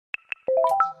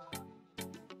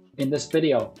In this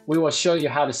video, we will show you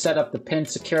how to set up the PIN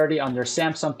security on your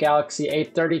Samsung Galaxy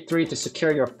A33 to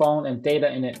secure your phone and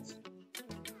data in it.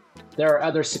 There are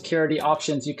other security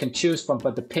options you can choose from,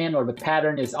 but the PIN or the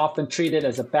pattern is often treated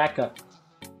as a backup.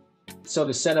 So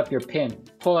to set up your PIN,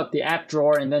 pull up the app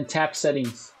drawer and then tap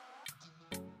Settings.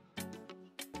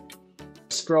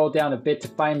 Scroll down a bit to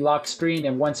find Lock Screen,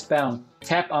 and once found,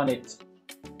 tap on it.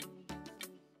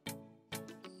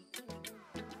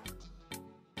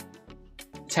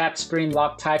 Tap Screen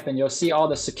Lock Type and you'll see all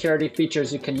the security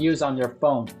features you can use on your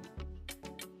phone.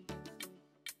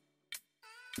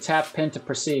 Tap PIN to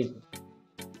proceed.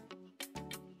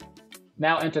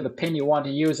 Now enter the PIN you want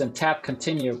to use and tap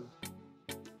Continue.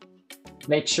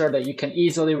 Make sure that you can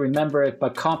easily remember it,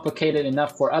 but complicated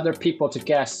enough for other people to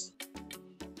guess.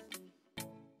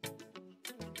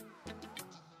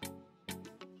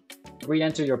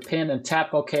 Re-enter your PIN and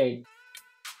tap OK.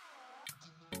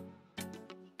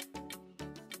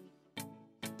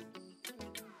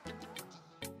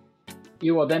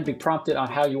 You will then be prompted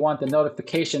on how you want the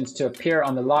notifications to appear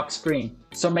on the lock screen,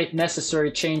 so make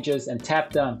necessary changes and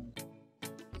tap Done.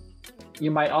 You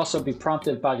might also be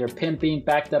prompted about your PIN being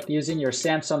backed up using your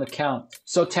Samsung account,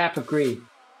 so tap Agree.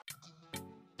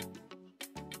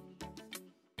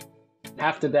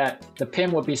 After that, the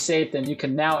PIN will be saved and you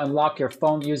can now unlock your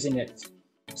phone using it.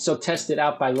 So test it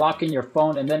out by locking your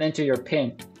phone and then enter your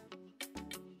PIN.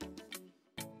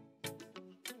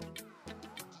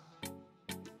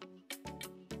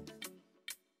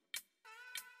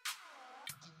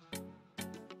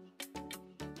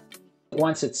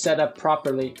 Once it's set up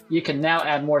properly, you can now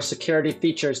add more security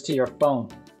features to your phone.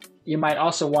 You might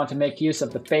also want to make use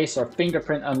of the face or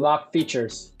fingerprint unlock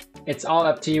features. It's all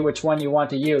up to you which one you want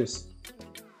to use.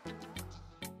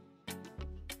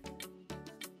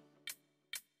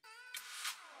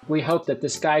 We hope that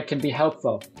this guide can be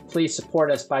helpful. Please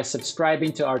support us by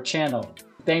subscribing to our channel.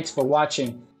 Thanks for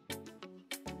watching.